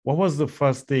What was the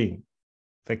first thing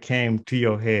that came to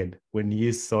your head when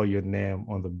you saw your name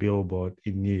on the billboard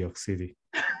in New York City?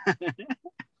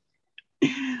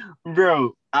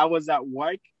 Bro, I was at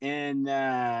work and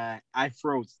I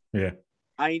froze. Yeah.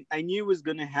 I knew it was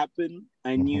gonna happen.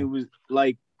 I knew Hmm. it was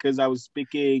like because I was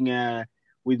speaking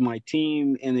with my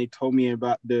team and they told me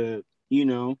about the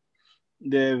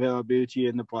availability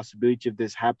and the possibility of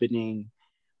this happening.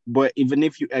 But even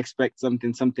if you expect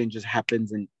something, something just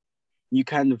happens and you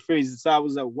kind of freeze. So I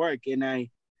was at work and I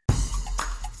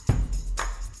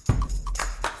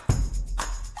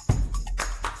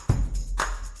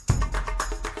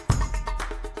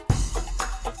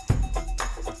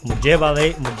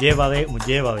Mujevale, Mujevale,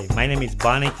 Mujevale. My name is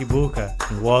Bani Kibuka,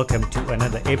 and welcome to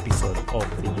another episode of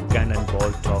the Ugandan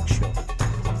Boy Talk Show.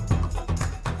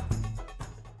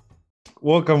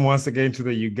 Welcome once again to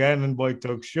the Ugandan Boy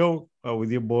Talk Show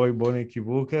with your boy Boni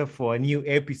Kibuka for a new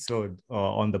episode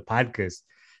on the podcast.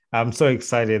 I'm so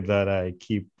excited that I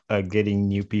keep getting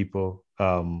new people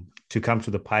to come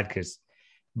to the podcast.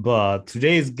 But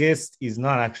today's guest is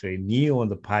not actually new on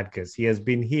the podcast. He has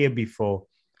been here before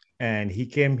and he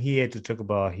came here to talk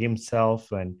about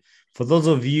himself. And for those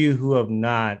of you who have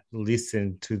not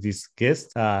listened to this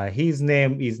guest, his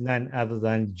name is none other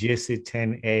than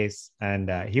Jesse10s, and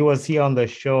he was here on the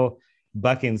show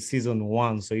back in season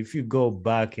one. So if you go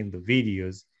back in the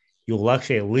videos, you'll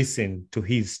actually listen to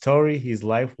his story, his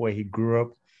life, where he grew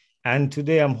up. And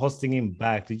today I'm hosting him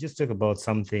back to just talk about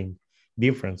something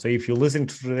different. So if you listen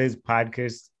to today's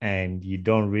podcast and you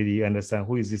don't really understand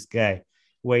who is this guy,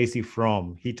 where is he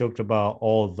from? He talked about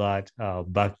all that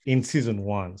back in season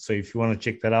one. So if you want to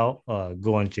check that out,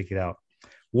 go and check it out.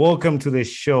 Welcome to the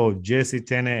show,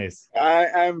 Jesse10s.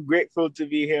 I'm grateful to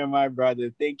be here, my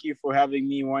brother. Thank you for having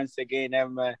me once again.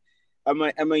 I'm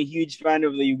a huge fan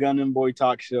of the Ugandan Boy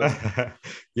Talk Show.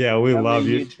 Yeah, we I'm a love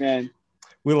you. huge fan.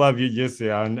 We love you, Jesse.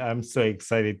 And I'm so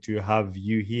excited to have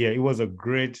you here. It was a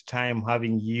great time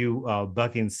having you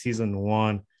back in season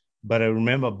one. But I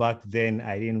remember back then,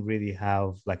 I didn't really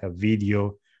have like a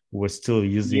video. We're still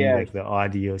using Yes. like the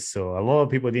audio. So a lot of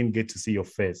people didn't get to see your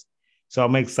face. So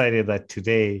I'm excited that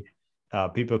today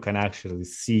people can actually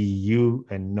see you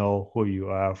and know who you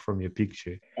are from your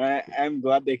picture. I'm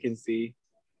glad they can see.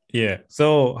 Yeah.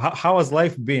 So how has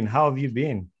life been? How have you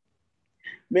been?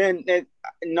 Man,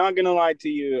 not gonna lie to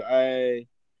you,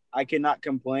 I cannot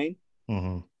complain.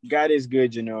 Mhm. God is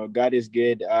good, God is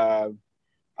good.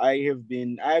 I have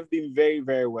been very,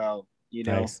 very well,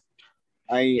 Nice.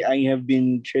 I have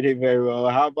been treated very well.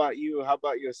 How about you? How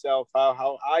about yourself?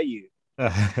 How are you?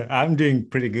 I'm doing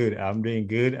pretty good. I'm doing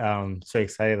good. I'm so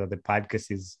excited that the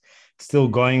podcast is still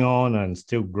going on and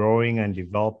still growing and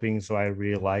developing. So I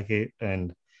really like it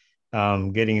and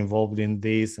getting involved in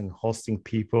this and hosting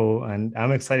people. And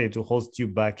I'm excited to host you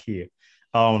back here.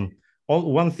 Um,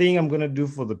 One thing I'm gonna do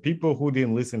for the people who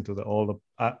didn't listen to the older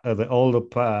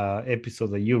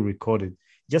episode that you recorded,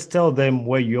 just tell them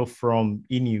where you're from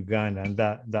in Uganda, and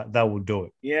that will do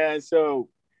it. Yeah, so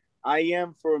I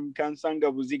am from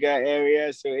Kansanga Buziga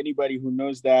area. So anybody who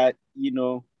knows that,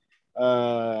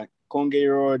 Konge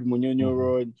Road, Munyonyo Mhm.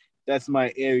 Road, that's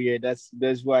my area.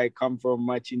 That's where I come from,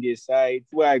 much India side,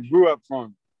 where I grew up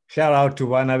from. Shout out to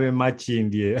Wanabe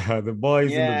Machindi, the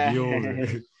boys in the Yeah.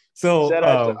 building. So, Shout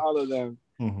out to all of them.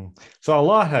 mhm. So a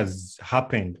lot has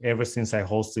happened ever since I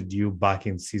hosted you back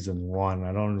in season one.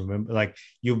 I don't remember, like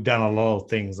you've done a lot of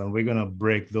things, and we're gonna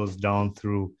break those down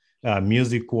through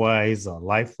music wise or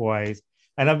life wise.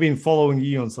 And I've been following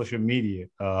you on social media.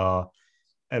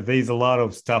 There's a lot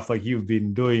of stuff like you've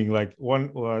been doing. Like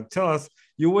one, tell us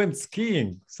you went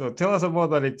skiing. So tell us about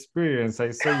that experience.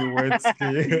 I saw you went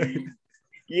skiing.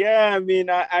 Yeah, I mean,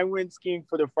 I went skiing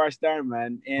for the first time,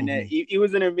 man, and Mhm. it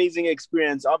was an amazing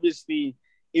experience. Obviously,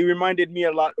 it reminded me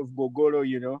a lot of Gogoro,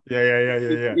 Yeah, yeah, yeah,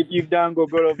 yeah, if you've done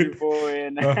Gogoro before,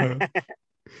 and yeah.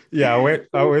 Yeah, I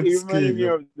so went it reminded me skiing.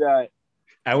 of that.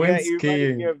 I Yeah, went it reminded me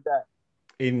skiing of that.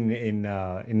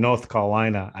 in North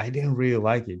Carolina. I didn't really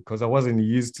like it because I wasn't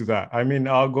used to that. I mean,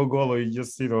 I'll go, you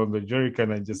just sit on the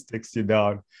jerrycan and just takes you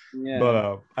down. But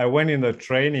Yeah, I went in the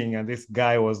training, and this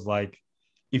guy was like,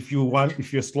 if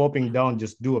you're sloping down,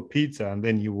 just do a pizza and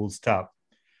then you will stop.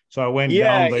 So I went yeah,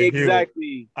 down the hill.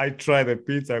 exactly. I tried the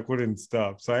pizza, I couldn't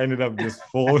stop. So I ended up just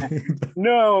falling.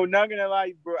 No, not gonna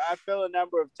lie, bro. I fell a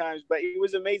number of times, but it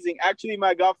was amazing. Actually,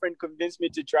 my girlfriend convinced me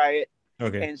to try it,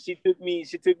 Okay. and she took me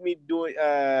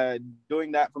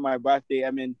doing that for my birthday.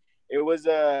 I mean, it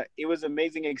was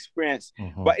amazing experience.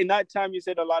 Mhm. But in that time, you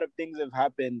said a lot of things have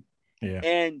happened, Yeah.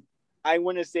 and I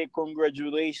want to say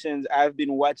congratulations. I've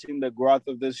been watching the growth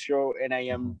of this show, and I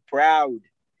Mhm. am proud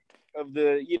of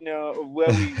the of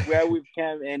where we've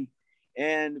come,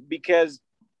 And because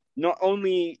not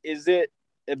only is it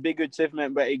a big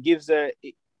achievement, but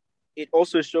it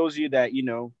also shows you that,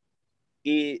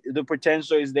 the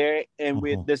potential is there, and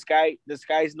with Mhm. the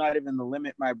sky is not even the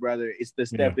limit, my brother. It's the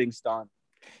Yeah. stepping stone.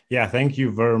 Yeah, thank you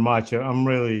very much. I'm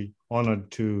really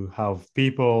honored to have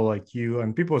people like you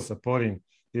and people supporting.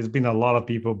 There's been a lot of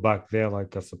people back there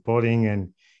like supporting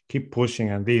and keep pushing,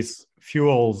 and this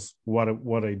fuels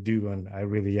what I do, and I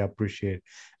really appreciate.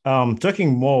 Talking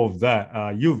more of that,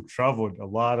 you've traveled a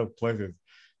lot of places.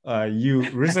 You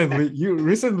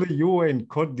were in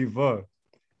Cote d'Ivoire,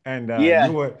 and Yeah.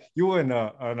 you were in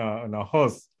a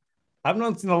horse. I've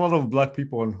not seen a lot of black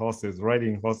people on horses,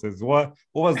 riding horses. What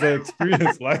was the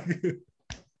experience like?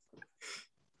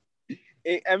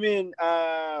 I mean,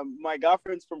 my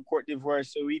girlfriend's from Cote d'Ivoire,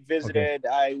 so we Okay. visited.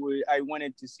 I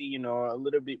wanted to see, a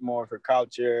little bit more of her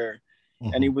culture,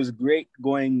 and it Mhm. was great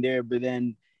going there. But then,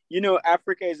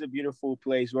 Africa is a beautiful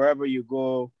place. Wherever you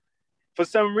go, for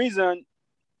some reason,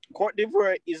 Cote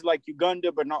d'Ivoire is like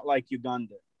Uganda, but not like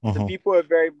Uganda. The Mhm. people are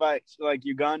very much like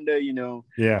Uganda,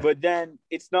 Yeah. but then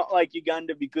it's not like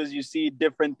Uganda because you see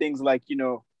different things like,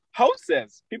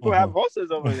 horses. People have Mhm.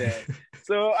 horses over there.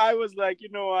 So I was like, you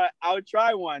know what, I'll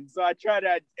try one. So I tried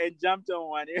that and jumped on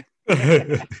one.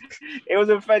 It was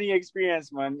a funny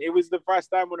experience, man. It was the first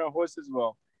time on a horse as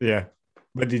well. Yeah.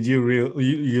 But did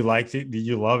you liked it? Did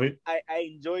you love it? I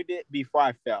enjoyed it before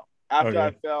I fell. After I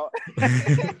Okay. fell,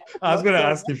 I was gonna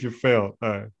ask if you failed.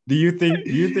 Do you think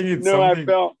it's no, I something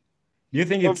fell. do you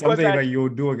think it's Of course, something that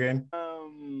you'll do again?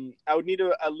 I would need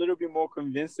a little bit more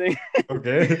convincing.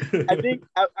 Okay. I think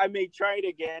I may try it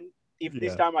again if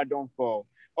this Yeah. time I don't fall.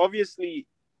 Obviously,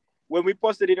 when we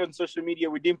posted it on social media,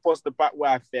 we didn't post the part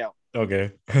where I fell.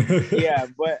 Okay. Yeah,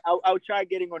 but I'll try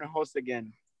getting on a host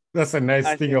again. That's a nice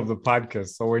I thing think. of the podcast.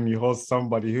 So when you host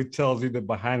somebody who tells you the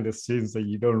behind the scenes that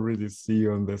you don't really see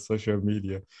on the social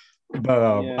media. But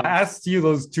I Yeah. asked you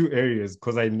those two areas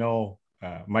because I know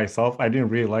myself, I didn't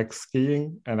really like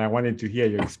skiing and I wanted to hear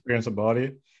your experience about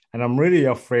it. And I'm really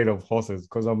afraid of horses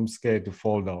because I'm scared to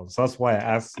fall down. So that's why I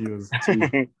asked you those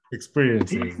two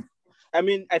experiences. I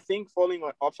mean, I think falling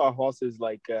off our horses,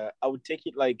 like, I would take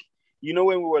it like, when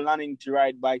we were learning to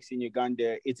ride bikes in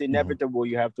Uganda, it's Mhm. inevitable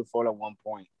you have to fall at one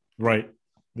point. Right.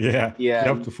 Yeah. You Yeah,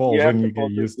 have to fall you have when to you get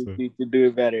fall used to it. to do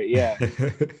it better. Yeah.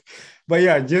 But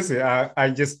yeah, Jesse, I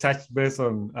just touched base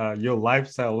on your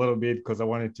lifestyle a little bit because I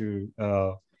wanted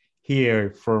to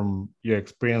hear from your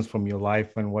experience from your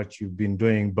life and what you've been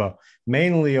doing. But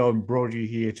mainly, I brought you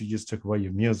here to just talk about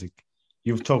your music.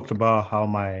 You've talked about how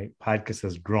my podcast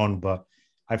has grown, but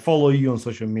I follow you on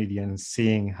social media and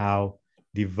seeing how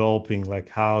developing, like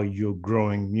how you're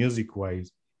growing music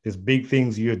wise. There's big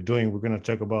things you're doing. We're going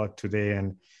to talk about today.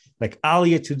 And like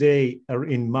earlier today, or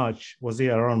in March, was it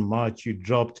around March? You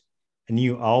dropped a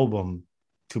new album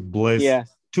to bless, Yeah.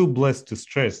 too blessed to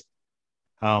stress.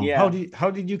 How Yeah.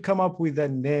 did you come up with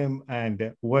that name,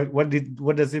 and what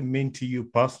does it mean to you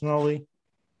personally?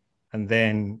 And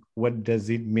then what does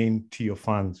it mean to your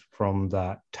fans from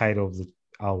the title of the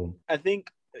album? I think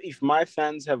if my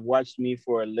fans have watched me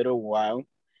for a little while,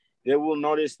 they will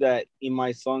notice that in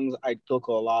my songs, I talk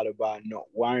a lot about not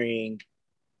worrying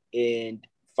and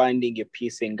finding your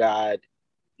peace in God,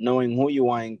 knowing who you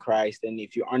are in Christ. And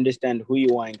if you understand who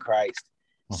you are in Christ,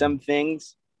 Mhm. some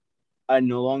things are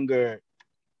no longer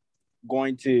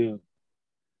going to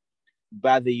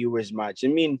bother you as much. I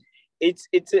mean, it's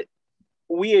a,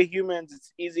 we are humans.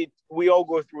 It's easy. We all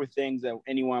go through things at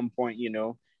any one point.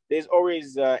 There's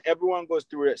always everyone goes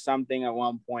through something at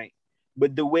one point.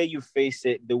 But the way you face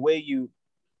it, the way you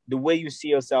see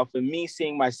yourself, and me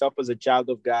seeing myself as a child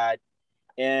of God,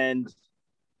 and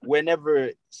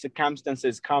whenever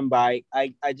circumstances come by,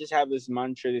 I just have this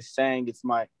mantra, this saying. It's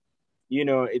my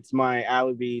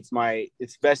alibi.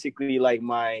 It's basically like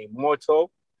my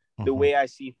motto. The Mhm. way I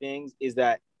see things is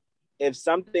that if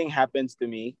something happens to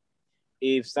me,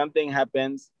 if something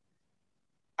happens,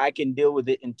 I can deal with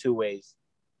it in two ways.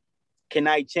 Can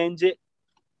I change it?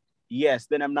 Yes,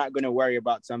 then I'm not going to worry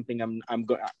about something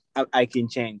I can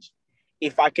change.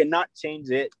 If I cannot change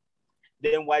it,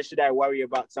 then why should I worry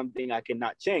about something I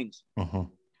cannot change?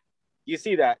 Mhm. You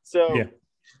see that? So, Yeah.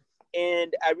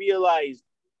 and I realized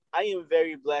I am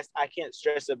very blessed. I can't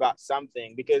stress about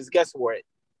something because guess what?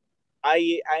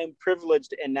 I am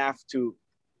privileged enough to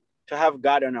have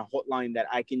God on a hotline that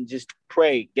I can just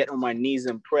pray, get on my knees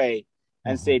and pray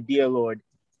and say, Mhm. "Dear Lord,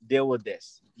 deal with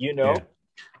this," Yeah.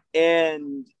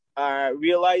 and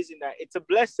realizing that it's a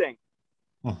blessing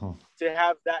Mhm. to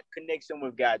have that connection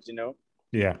with God.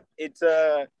 Yeah. It's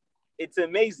it's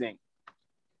amazing,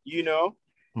 you know,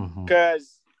 Mhm.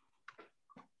 because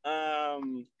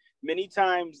um, many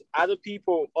times other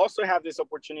people also have this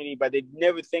opportunity, but they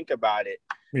never think about it.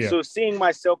 Yeah. So seeing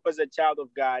myself as a child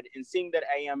of God and seeing that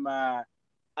I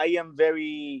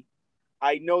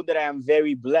know that I am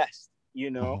very blessed,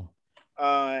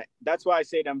 that's why I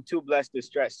said I'm too blessed to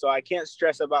stress. So I can't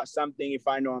stress about something if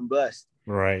I know I'm blessed.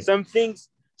 Right. Some things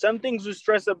you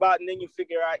stress about and then you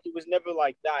figure out it was never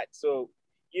like that. So,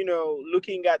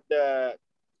 looking at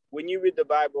when you read the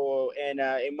Bible, and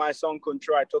in my song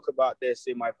Control, I talk about this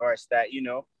in my verse that,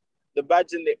 the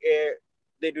birds in the air,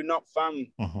 they do not farm,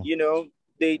 Uh-huh.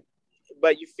 they,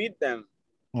 but you feed them.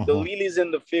 The Uh-huh. lilies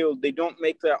in the field, they don't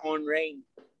make their own rain.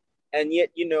 And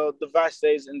yet, the verse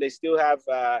says, and they still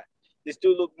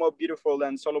look more beautiful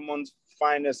than Solomon's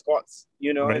finest courts,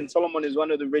 Right. and Solomon is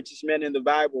one of the richest men in the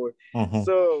Bible. Uh-huh.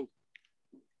 So,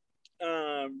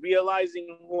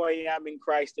 realizing who I am in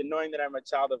Christ and knowing that I'm a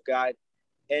child of God,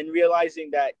 and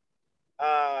realizing that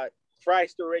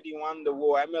Christ already won the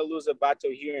war. I may lose a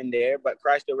battle here and there, but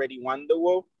Christ already won the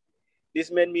war. This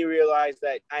made me realize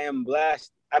that I am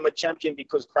blessed. I'm a champion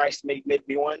because Christ made me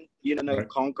one, a Right.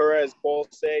 conqueror, as Paul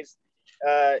says.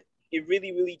 Uh, it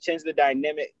really, really changed the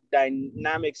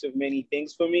dynamics of many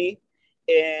things for me.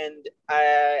 And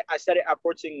I started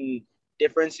approaching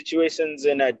different situations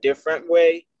in a different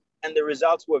way. And the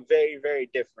results were very, very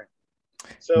different.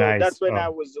 So Nice. that's when I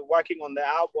was working on the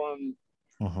album.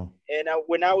 Uh-huh. And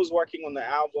when I was working on the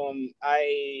album,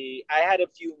 I had a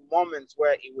few moments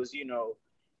where it was,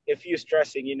 a few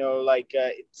stressing, like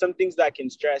some things that can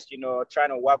stress, trying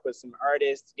to work with some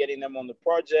artists, getting them on the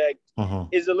project Uh-huh.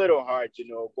 is a little hard,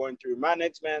 going through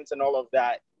management and all of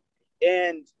that.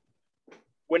 And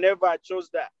whenever I chose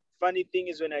that, funny thing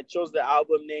is when I chose the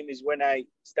album name is when I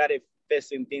started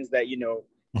facing things that,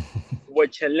 were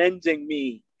challenging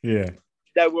me, Yeah.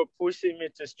 that were pushing me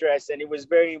to stress. And it was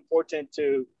very important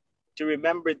to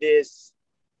remember this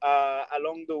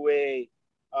along the way,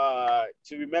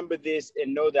 to remember this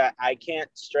and know that I can't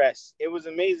stress. It was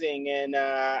amazing. And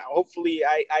hopefully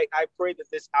I pray that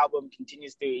this album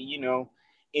continues to,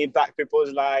 impact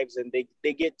people's lives and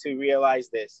they get to realize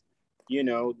this,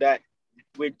 that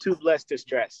we're too blessed to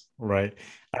stress. Right.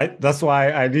 That's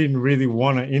why I didn't really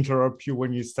want to interrupt you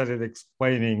when you started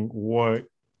explaining what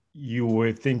you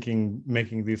were thinking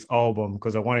making this album,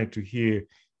 because I wanted to hear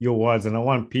your words and I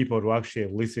want people to actually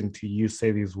listen to you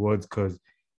say these words, because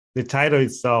the title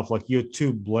itself, like you're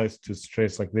too blessed to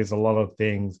stress. Like there's a lot of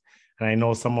things. And I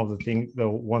know some of the things, the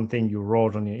one thing you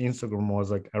wrote on your Instagram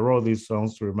was like, I wrote these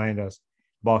songs to remind us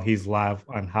about his life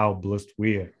and how blessed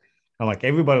we are. And like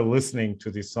everybody listening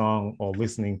to this song or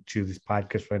listening to this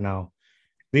podcast right now,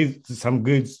 these some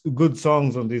good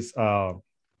songs on this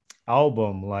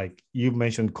album. Like you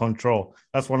mentioned Control.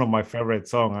 That's one of my favorite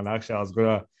songs. And actually I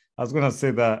was gonna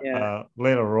say that Yeah.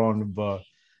 later on, but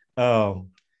um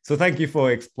so thank you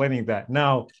for explaining that.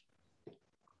 Now,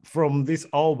 from this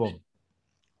album,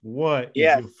 what is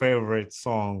Yeah. your favorite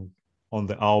song on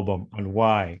the album and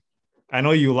why? I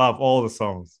know you love all the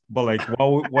songs, but like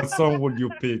what song would you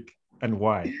pick and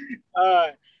why?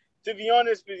 Uh, to be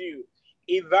honest with you,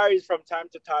 it varies from time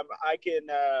to time. I can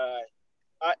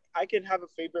have a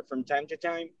favorite from time to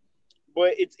time,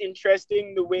 but it's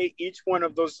interesting the way each one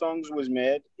of those songs was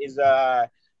made is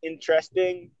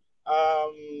interesting.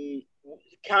 Um,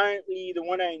 Currently, the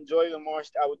one I enjoy the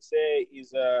most, I would say,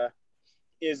 is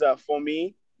For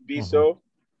Me, Be Uh-huh. So.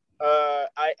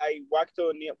 I worked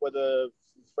on it with a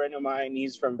friend of mine.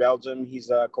 He's from Belgium.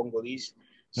 He's Congolese,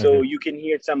 so Okay. you can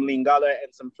hear some Lingala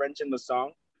and some French in the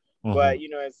song. Uh-huh. But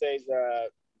it says,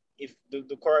 if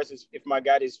the chorus is, "If my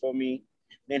God is for me,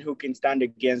 then who can stand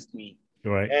against me?"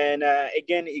 Right. And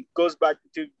again, it goes back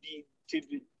to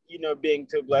being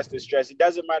too blessed to stress. It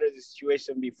doesn't matter the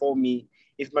situation before me.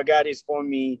 If my God is for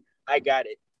me, I got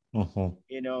it. Uh-huh.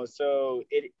 So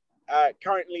it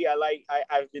currently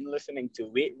I've been listening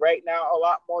to it right now a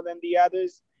lot more than the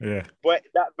others, Yeah. but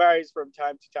that varies from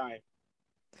time to time.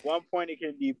 One point it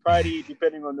can be party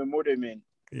depending on the mood I'm in.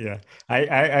 Yeah,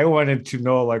 I wanted to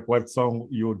know like what song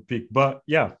you would pick, but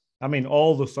yeah, I mean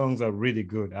all the songs are really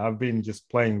good. I've been just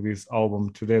playing this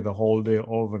album today the whole day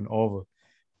over and over,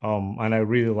 and I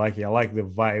really like it. I like the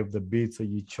vibe, the beats that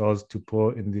you chose to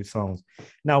put in these songs.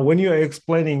 Now, when you're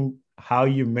explaining how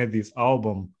you made this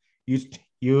album, you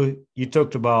you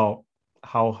talked about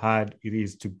how hard it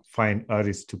is to find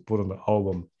artists to put on the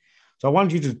album. So I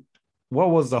want you to, what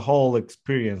was the whole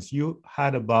experience? You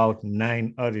had about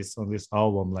 9 artists on this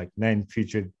album, like 9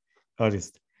 featured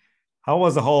artists. How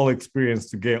was the whole experience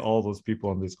to get all those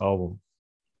people on this album?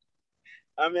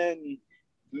 I mean,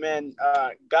 man,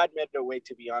 God made a way,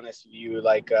 to be honest with you.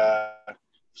 Like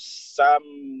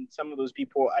some of those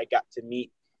people I got to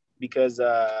meet because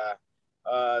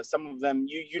Some of them,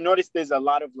 you notice there's a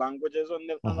lot of languages on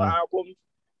the album.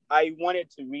 I wanted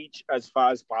to reach as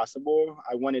far as possible.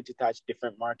 I wanted to touch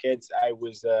different markets. I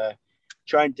was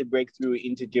trying to break through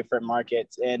into different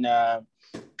markets, and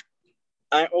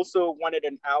I also wanted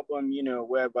an album,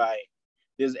 whereby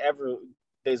there's ever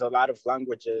there's a lot of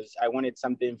languages. I wanted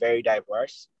something very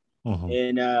diverse,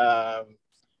 and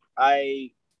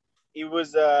I it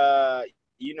was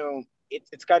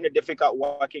it's kind of difficult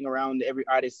walking around every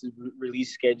artist's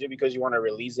release schedule, because you want to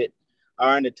release it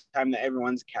around the time that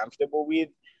everyone's comfortable with,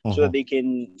 so that they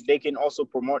can also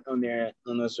promote on their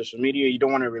social media. You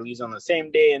don't want to release on the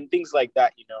same day and things like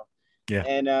that. Yeah.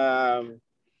 And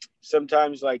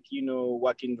sometimes, like,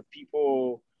 working with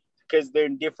people, because they're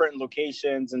in different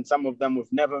locations and some of them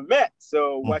we've never met,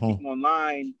 so working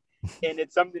online, and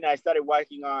it's something I started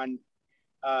working on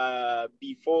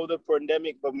before the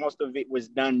pandemic, but most of it was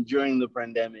done during the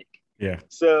pandemic. Yeah.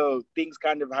 So things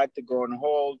kind of had to go on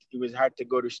hold. It was hard to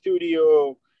go to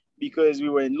studio because we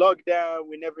were in lockdown.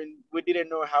 We didn't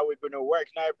know how we're going to work.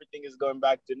 Now everything is going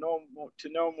back to normal.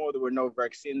 There were no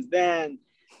vaccines then,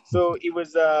 so it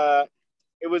was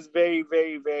very,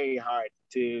 very, very hard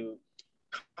to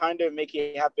kind of make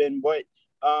it happen. But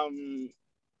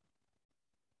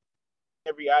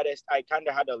every artist, I kind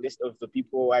of had a list of the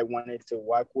people I wanted to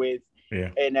work with,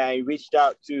 and I reached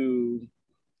out to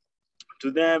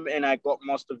them, and I got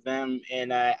most of them,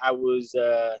 and I was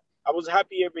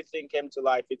happy everything came to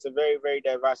life. It's a very, very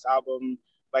diverse album.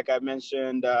 Like I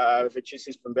mentioned, Vichis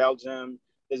is from Belgium.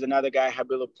 There's another guy,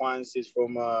 Habila Points, is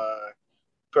from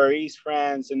Paris,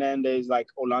 France, and then there's like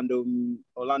Orlando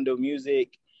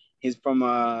Music. He's from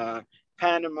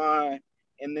Panama.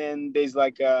 And then there's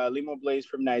like Limo Blaze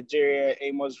from Nigeria,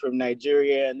 Amos from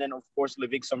Nigeria, and then of course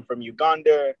Levixom from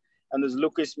Uganda, and there's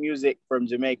Lucas Music from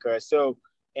Jamaica. So,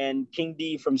 and King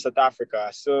D from South Africa.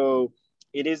 So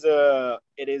it is a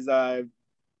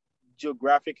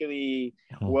geographically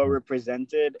well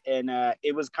represented, and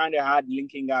it was kind of hard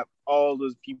linking up all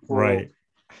those people, right,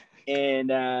 and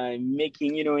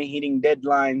making, hitting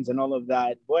deadlines and all of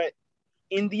that. But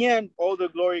in the end, all the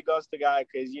glory goes to God,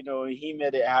 because he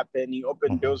made it happen. He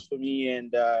opened doors for me,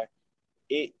 and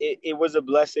it was a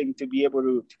blessing to be able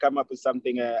to come up with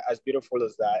something as beautiful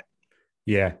as that.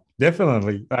 Yeah,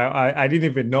 definitely. I didn't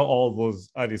even know all those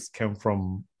artists came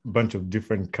from a bunch of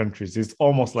different countries. It's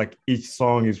almost like each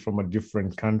song is from a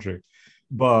different country.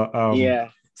 But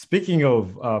speaking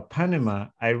of Panama,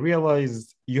 I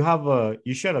realized you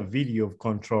shot a video of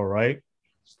Control, right?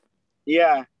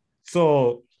 Yeah.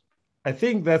 So I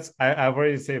think I've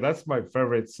already said that's my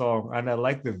favorite song, and I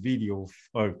like the video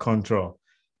of Control.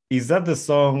 Is that the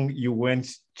song you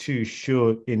went to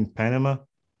shoot in Panama?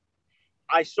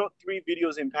 I shot 3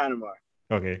 videos in Panama.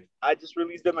 Okay. I just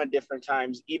released them at different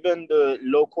times. Even the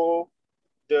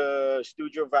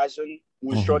studio version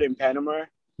was shot in Panama.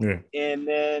 Yeah. And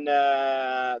then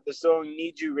the song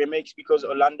Need You remix, because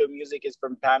Orlando Music is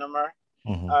from Panama.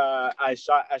 I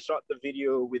shot the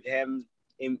video with him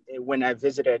when I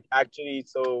visited, actually.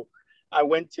 So I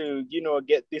went to,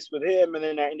 get this with him, and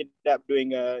then I ended up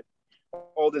doing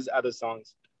all these other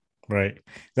songs. Right.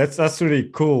 That's really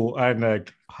cool.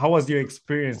 And how was your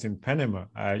experience in Panama?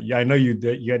 Yeah, I know you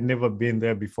had never been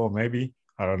there before, maybe.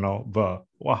 I don't know, but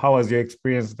how was your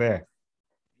experience there?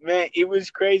 Man, it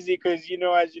was crazy because, as you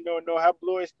know, no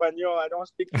hablo español. I don't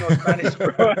speak no Spanish,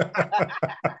 bro.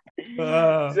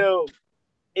 So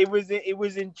it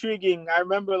was intriguing. I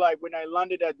remember, like, when I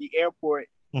landed at the airport,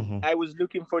 I was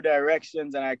looking for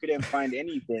directions and I couldn't find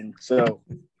anything. So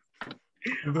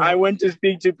I went to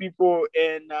speak to people,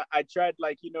 and I tried,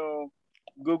 like,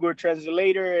 Google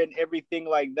Translator and everything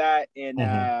like that. And,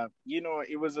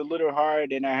 it was a little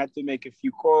hard, and I had to make a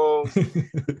few calls.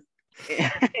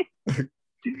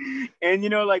 And,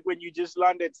 like, when you just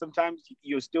landed, sometimes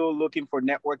you're still looking for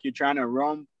network you're trying to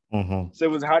roam. So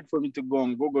it was hard for me to go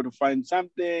on Google to find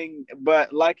something.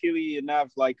 But luckily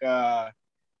enough, like,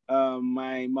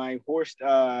 my host,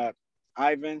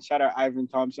 Ivan, shout out Ivan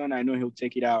Thompson, I know he'll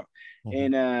take it out.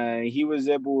 And he was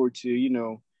able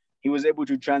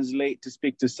to translate, to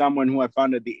speak to someone who I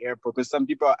found at the airport, because some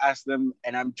people ask them,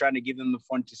 and I'm trying to give them the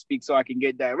phone to speak so I can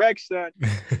get direction,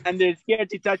 and they're scared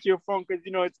to touch your phone because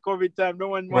it's COVID time. No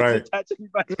one wants to touch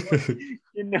anybody.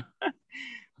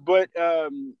 But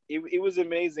it was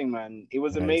amazing, man. It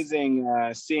was amazing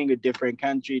seeing a different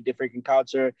country, different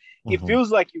culture. It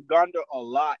feels like Uganda a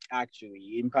lot,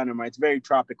 actually, in Panama. It's very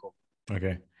tropical.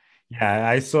 Okay. Yeah,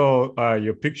 I saw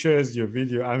your pictures, your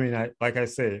video. I mean, like I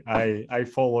say, I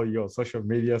follow your social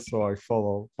media, so I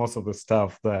follow most of the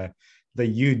stuff that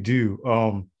you do.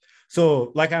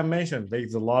 So like I mentioned,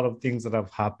 there's a lot of things that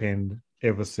have happened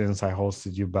ever since I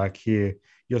hosted you back here.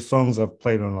 Your songs have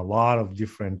played on a lot of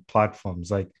different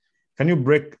platforms. Like, can you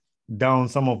break down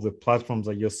some of the platforms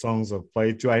that your songs have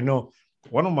played to? I know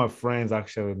one of my friends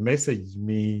actually messaged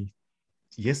me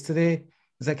yesterday.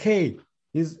 He's like, "Hey,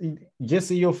 is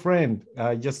Jesse your friend?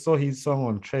 I just saw his song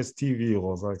on Tress TV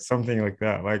or like something like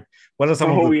that." Like, what are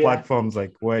some of Oh the yeah. platforms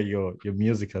like where your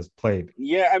music has played?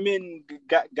 Yeah, I mean,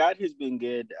 God has been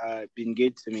good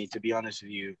to me. To be honest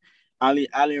with you,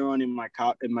 earlier on in my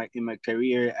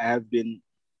career, I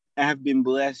have been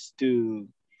blessed to,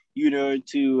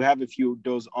 to have a few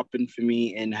doors open for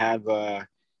me and have a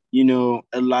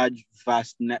large,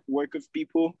 vast network of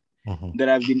people Mhm. that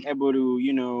I've been able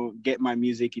to, get my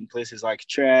music in places like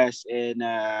Trash and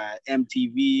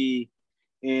MTV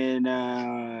and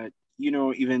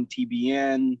even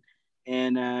TBN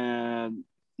and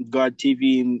God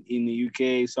TV in the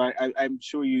UK. So I'm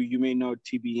sure you may know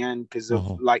TBN because of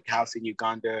Mhm. Lighthouse in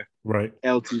Uganda, Right.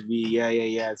 LTV.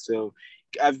 Yeah. So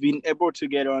I've been able to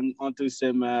get onto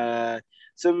some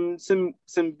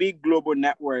big global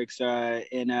networks,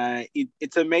 and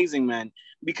it's amazing, man.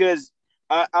 Because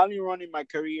earlier on in my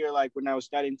career, like when I was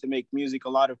starting to make music, a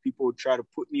lot of people would try to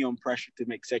put me on pressure to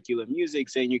make secular music,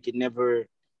 saying you can never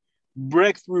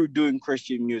break through doing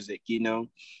Christian music,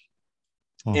 Mhm.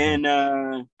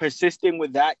 and persisting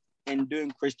with that and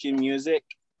doing Christian music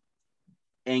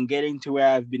and getting to where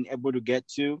I've been able to get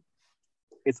to,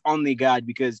 it's only God,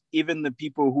 because even the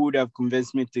people who would have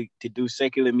convinced me to do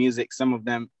secular music, some of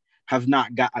them have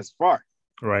not got as far.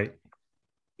 Right.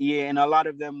 Yeah, and a lot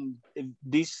of them,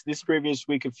 this previous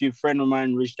week, a few friend of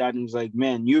mine reached out and was like,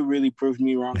 "Man, you really proved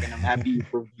me wrong, and I'm happy you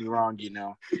proved me wrong."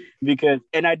 Because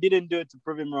and I didn't do it to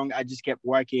prove him wrong. I just kept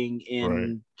working,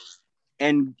 Right.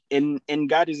 and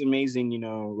God is amazing.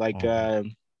 Like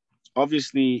Mhm.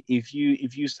 obviously, if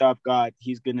you serve God,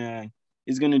 He's gonna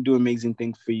do amazing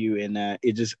things for you, and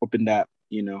it just opened up.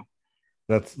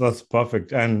 That's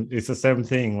perfect, and it's the same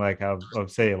thing. Like I'll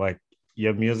say, like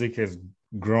your music has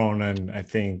grown, and I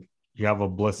think you have a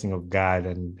blessing of God,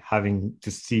 and having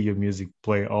to see your music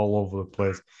play all over the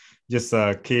place. Just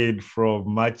a kid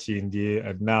from Match India,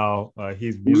 and now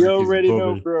his You music is already know,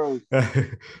 booming. bro.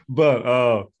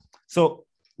 But so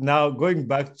now going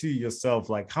back to yourself,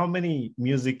 like how many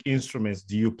music instruments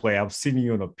do you play? I've seen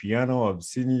you on a piano. I've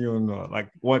seen you on like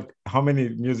what? How many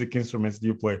music instruments do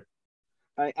you play?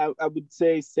 I would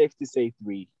say safe to say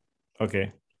three.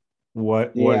 Okay.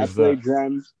 What Yeah, I is play that?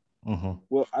 drums. Mm-hmm.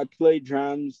 Well, I play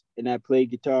drums and I play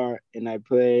guitar and I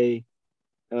play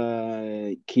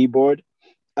keyboard.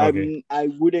 Okay. I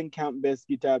wouldn't count bass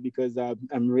guitar because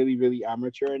I'm really really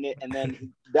amateur in it. And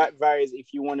then that varies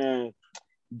if you want to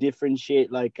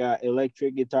differentiate like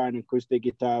electric guitar and acoustic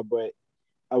guitar, but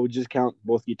I would just count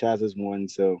both guitars as one.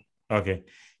 So Okay.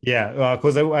 Yeah,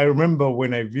 because I remember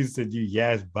when I visited you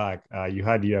years back, you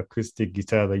had your acoustic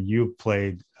guitar that you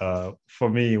played for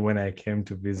me when I came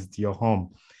to visit your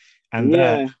home. And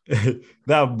that yeah,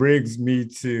 that brings me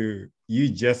to you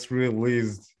just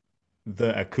released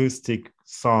the acoustic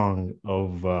song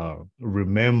of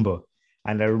Remember.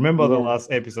 And I remember the yeah.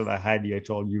 last episode I had you, I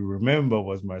told you Remember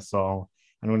was my song.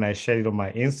 And when I shared it on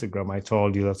my Instagram, I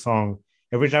told you the song.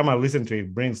 Every time I listen to it,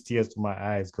 it brings tears to my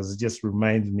eyes because it just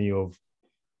reminds me of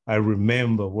I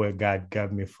remember where God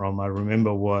got me from. I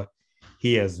remember what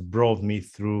He has brought me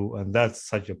through. And that's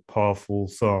such a powerful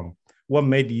song. What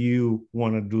made you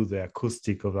want to do the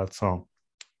acoustic of that song?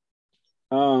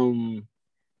 Um,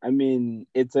 I mean,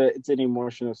 it's an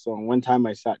emotional song. One time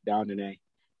I sat down and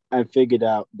I figured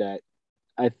out that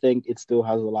I think it still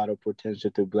has a lot of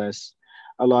potential to bless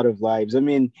a lot of lives. I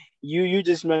mean, you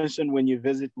just mentioned when you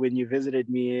visited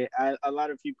me, a lot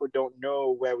of people don't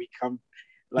know Yeah. where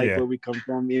we come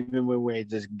from. Even when we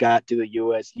just got to the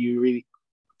U.S., you really,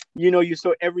 you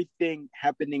saw everything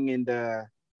happening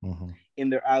Mhm. in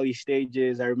the early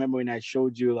stages. I remember when I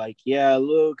showed you, like, yeah,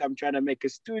 look, I'm trying to make a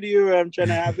studio. I'm trying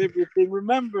to have everything.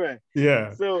 Remember,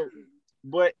 Yeah. so,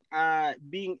 but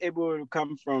being able to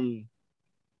come from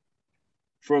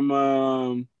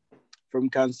um from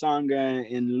Kansanga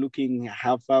and looking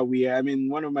how far we are. I mean,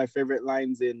 one of my favorite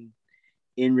lines in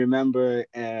Remember,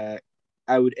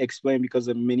 I would explain because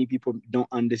many people don't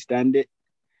understand it.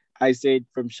 I said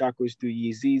from shackles to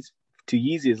Yeezys,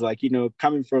 like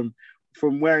coming from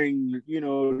wearing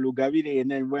Lugavide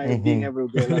and then being Mhm. able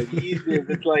to get like Yeezys.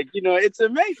 It's like it's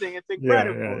amazing. It's Yeah, yeah,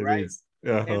 incredible, it right? is.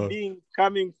 And Uh-huh. being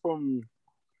coming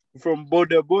from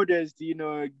borders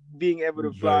to being able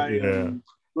to fly Yeah. on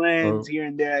planes Oh, here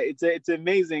and there. It's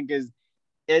amazing because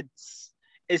it's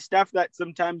it's stuff that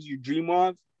sometimes you dream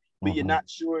of, but you're mhm. not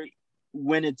sure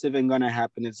when it's even gonna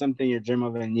happen. It's something you dream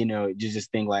of, and you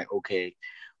just think like, okay,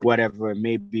 whatever.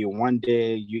 Maybe one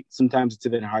day, sometimes it's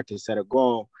even hard to set a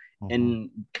goal. Mhm. And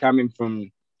coming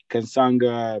from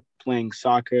Kansanga, playing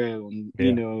soccer,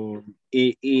 Yeah.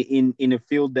 in a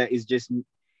field that is just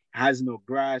has no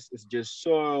grass, it's just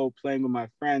soil, playing with my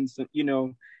friends,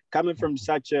 coming from Mhm.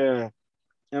 such a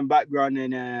background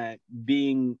and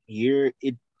being here,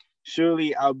 it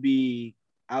surely I'll be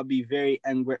very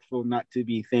ungrateful not to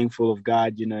be thankful of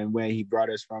God, and where He brought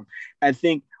us from. I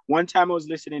think one time I was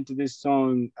listening to this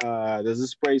song. There's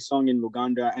this praise song in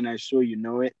Luganda, and I'm sure you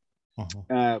know it.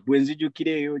 Mhm.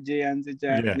 Bwenzijukire yoje anzeja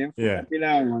Yeah. Yeah.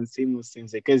 nemfukatila wansimu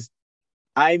sinze. Because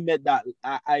I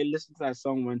listened to that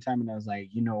song one time and I was like,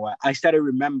 you know what? I started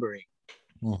remembering.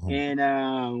 Mhm.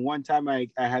 And one time I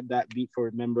had that beat for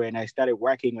Remember and I started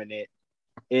working on it.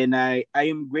 And I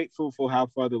am grateful for how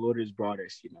far the Lord has brought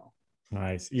us.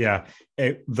 Nice. Yeah.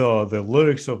 The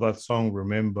lyrics of that song,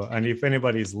 remember, and if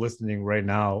anybody is listening right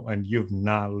now and you've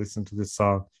not listened to this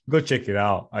song, go check it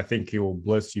out. I think it will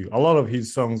bless you. A lot of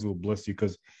his songs will bless you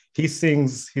because he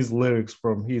sings his lyrics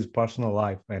from his personal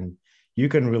life, and you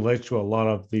can relate to a lot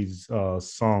of these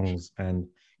songs, and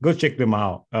go check them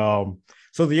out.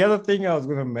 So the other thing I was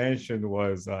going to mention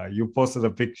was you posted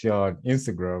a picture on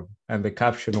Instagram, and the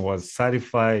caption was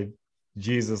certified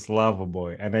Jesus Lover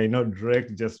Boy. And I know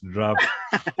Drake just dropped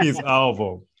his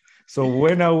album. So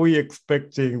when are we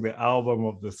expecting the album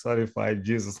of the certified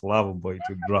Jesus Lover Boy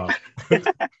to drop?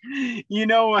 You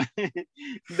know what?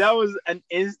 That was an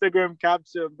Instagram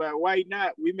caption, but why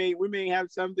not? We may have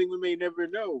something we may never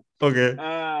know. Okay.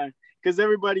 Because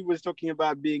everybody was talking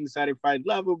about being certified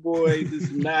lover boy, this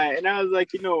and that, and I was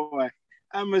like, you know what?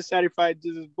 I'm a certified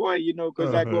Jesus boy,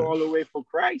 because I go Uh-huh. all the way for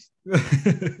Christ.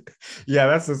 Yeah,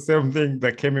 that's the same thing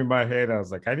that came in my head. I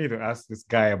was like, I need to ask this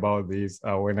guy about this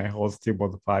when I host him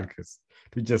on the podcast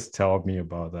to just tell me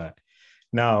about that.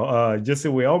 Now, Jesse,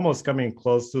 we're almost coming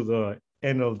close to the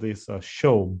end of this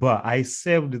show, but I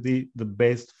saved the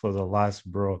best for the last,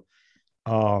 bro.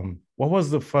 What was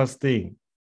the first thing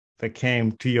that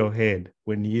came to your head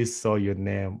when you saw your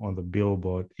name on the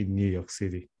billboard in New York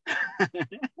City?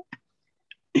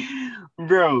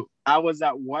 Bro, I was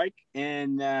at work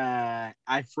and I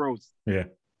froze. Yeah.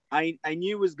 I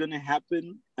knew it was gonna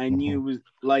happen. I knew Mhm. it was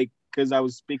like because I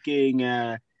was speaking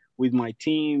with my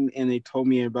team and they told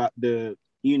me about the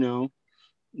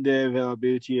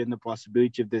availability and the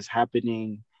possibility of this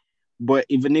happening. But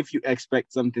even if you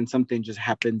expect something, something just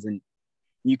happens and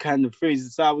you kind of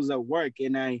freeze. So I was at work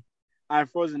and I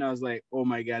froze and I was like, oh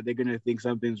my God, they're gonna think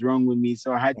something's wrong with me.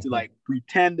 So I had to Mhm. like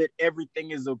pretend that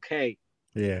everything is okay.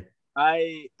 Yeah.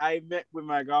 I met with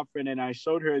my girlfriend and I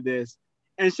showed her this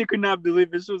and she could not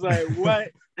believe it. She was like,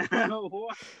 what?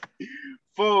 What?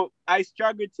 So I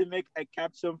struggled to make a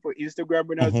caption for Instagram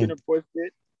when I was Mhm. gonna post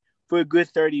it for a good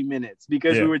 30 minutes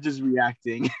because we Yeah. were just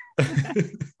reacting.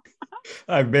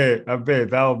 I bet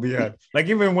that'll be it. Like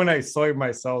even when I saw it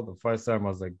myself the first time, I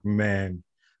was like, man,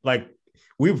 like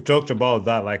we've talked about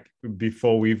that like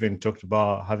before we even talked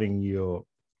about having your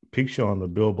picture on the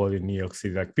billboard in New York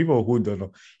City. Like people who don't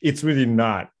know, it's really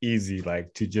not easy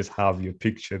like to just have your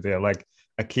picture there. Like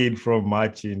a kid from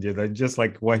March India, that just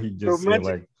like what he From just said, much,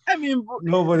 like I mean,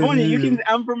 nobody Bonnie, knew you can. you.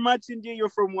 I'm from much India. You're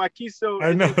from Wakiso, I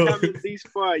and know. you're coming this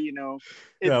far. Yeah,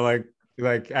 It's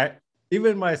like I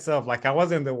even myself, like I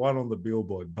wasn't the one on the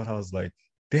billboard, but I was like,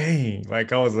 dang,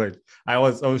 like I was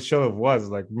sure it was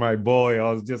like my boy.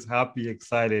 I was just happy,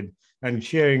 excited, and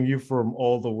cheering you from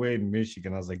all the way in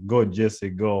Michigan. I was like, go, Jesse,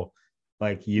 go.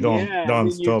 Like you don't yeah. I don't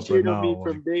mean, you've stop right cheered on now. me Like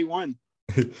from day one.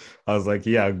 I was like,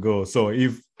 yeah, go. So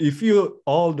if you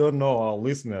all don't know, our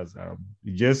listeners,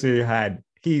 Jesse had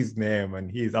his name and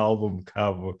his album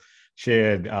cover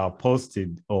shared,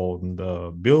 posted on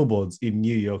the billboards in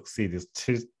New York City,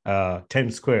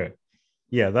 10 Square.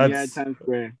 Yeah, Yeah, that's Times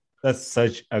Square. that's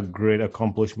such a great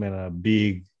accomplishment, a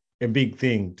big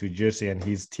thing to Jesse and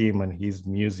his team and his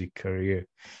music career.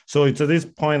 So to this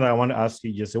point, I want to ask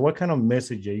you, Jesse, what kind of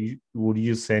message would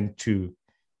you send to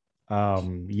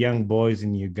young boys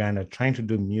in Uganda trying to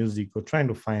do music or trying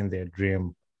to find their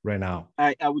dream right now?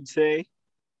 I would say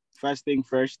first thing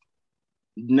first.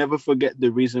 Never forget the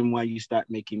reason why you start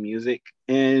making music,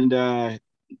 and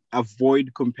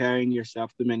avoid comparing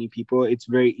yourself to many people. It's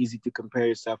very easy to compare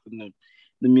yourself in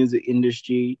the music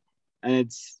industry, and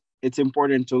it's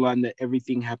important to learn that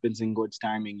everything happens in God's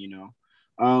timing.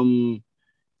 Um,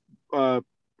 uh,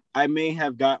 I may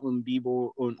have got on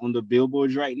Billboard on the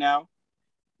billboards right now,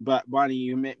 but Bonnie,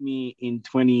 you met me in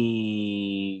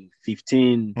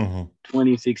 2015, Mhm.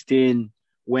 2016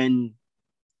 when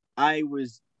I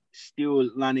was still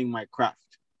learning my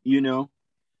craft. You know,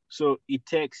 so it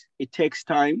takes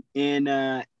time, and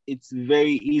it's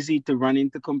very easy to run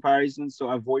into comparisons. So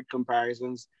avoid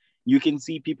comparisons. You can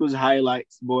see people's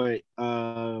highlights, but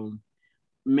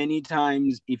many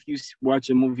times if you watch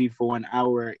a movie for 1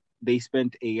 hour, they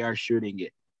spent a year shooting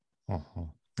it. Uh-huh.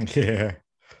 Yeah.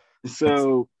 That's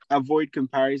So avoid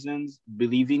comparisons.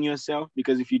 Believe in yourself,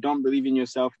 because if you don't believe in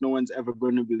yourself, no one's ever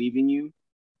going to believe in you.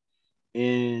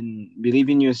 And believe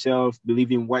in yourself.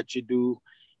 Believe in what you do,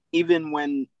 even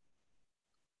when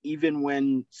even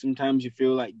when sometimes you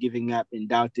feel like giving up and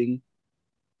doubting.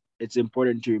 It's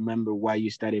important to remember why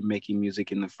you started making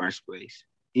music in the first place.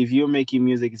 If you're making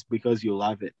music, it's because you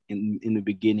love it in the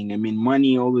beginning. I mean,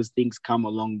 money, all those things come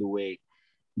along the way,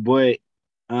 but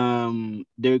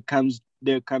there comes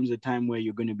a time where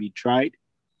you're going to be tried.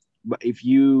 But if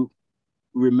you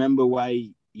remember why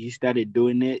you started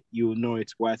doing it, you'll know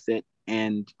it's worth it.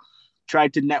 And try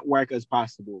to network as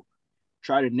possible.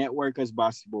 Try to network as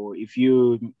possible. If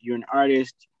you're an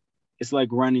artist, it's like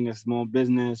running a small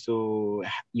business, so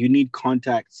you need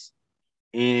contacts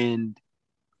and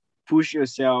push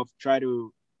yourself. Try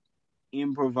to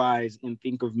improvise and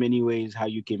think of many ways how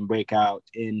you can break out.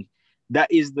 And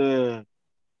that is the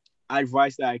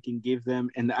advice that I can give them,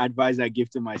 and the advice I give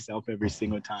to myself every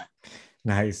single time.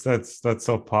 nice. That's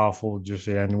so powerful,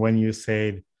 Joshua. And when you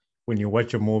said when you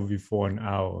watch a movie for an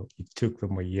hour, it took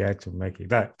them a year to make it.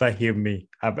 That hit me.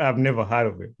 I've never heard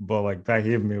of it, but like that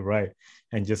hit me right,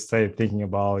 and just started thinking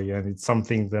about it. And it's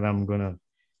something that I'm gonna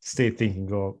stay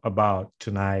thinking about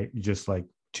tonight. Just like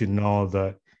to know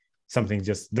that something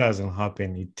just doesn't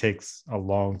happen. It takes a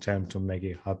long time to make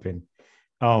it happen.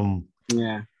 Um,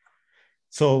 Yeah,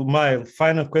 so my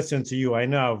final question to you, I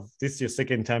know this is your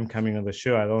second time coming on the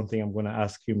show. I don't think I'm going to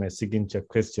ask you my signature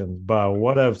questions, but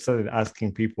what I've started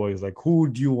asking people is like, who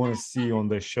do you want to see on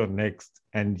the show next?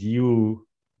 And you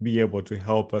be able to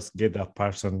help us get that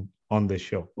person on the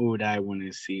show. who would I want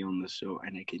to see on the show,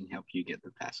 and I can help you get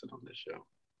the person on the show.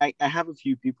 I have a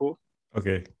few people.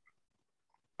 Okay.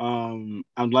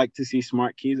 I'd like to see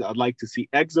Smart Keys. I'd like to see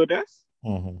Exodus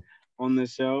Mm-hmm. on the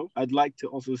show. I'd like to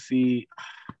also see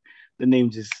the name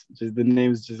just the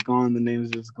name's just gone. The name's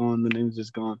just gone. The name's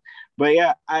just gone. But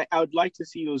yeah, I would like to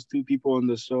see those two people on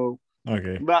the show.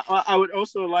 Okay. But I would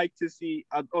also like to see.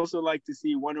 I'd also like to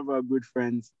see one of our good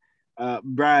friends,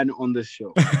 Brian, on the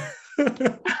show.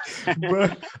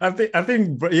 But I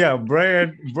think yeah,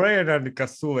 Brian and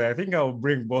Kasule. I think I'll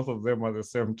bring both of them at the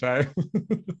same time.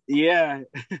 Yeah,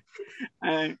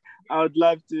 I I would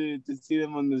love to see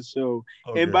them on the show.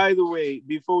 And Okay. by the way,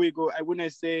 before we go, I want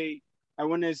to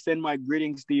send my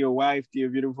greetings to your wife, to your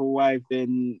beautiful wife,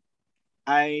 and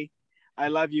I I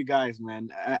love you guys, man.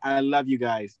 I love you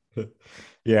guys.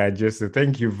 Yeah, Jesse,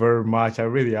 thank you very much. I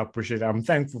really appreciate it. I'm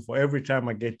thankful for every time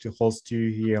I get to host you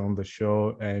here on the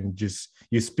show and just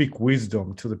you speak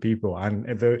wisdom to the people. And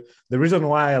the reason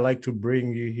why I like to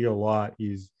bring you here a lot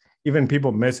is even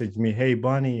people message me, hey,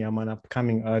 Bonnie, I'm an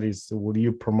upcoming artist. Will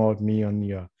you promote me on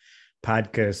your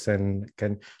podcast? And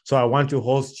can so I want to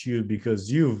host you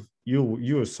because you're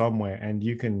somewhere and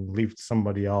you can lift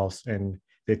somebody else. And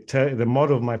the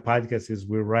motto of my podcast is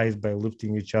we rise by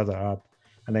lifting each other up.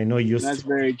 And I know That's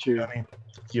very true.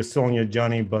 you're still on your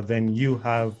journey, but then you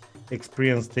have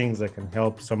experienced things that can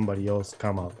help somebody else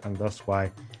come up. And that's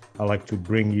why I like to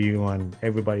bring you and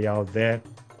everybody out there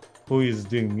who is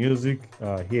doing music.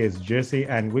 Here's Jesse,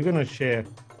 and we're gonna share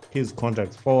his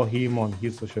contacts. Follow him on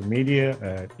his social media,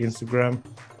 Instagram.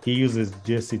 He uses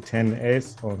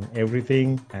Jesse10s on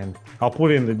everything, and I'll put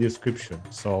it in the description.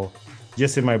 So,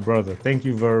 Jesse, my brother, thank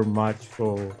you very much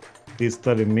for these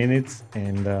 30 minutes,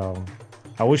 and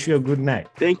I wish you a good night.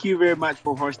 Thank you very much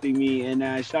for hosting me, and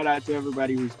shout out to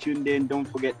everybody who's tuned in. Don't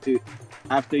forget to,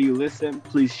 after you listen,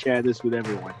 please share this with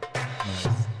everyone. Nice.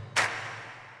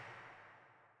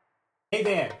 Hey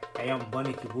there, I am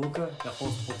Bonnie Kibuka, the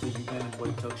host of the Ugandan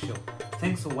Boy Talk Show.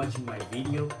 Thanks for watching my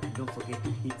video, and don't forget to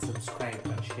hit subscribe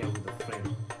and share with a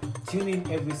friend. Tune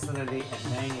in every Saturday at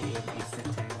 9 a.m.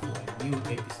 Eastern Time for a new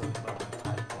episode of my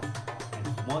podcast. And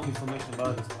for more information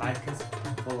about this podcast,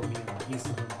 follow me on my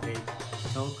Instagram page,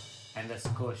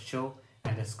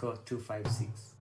 talk_show_256.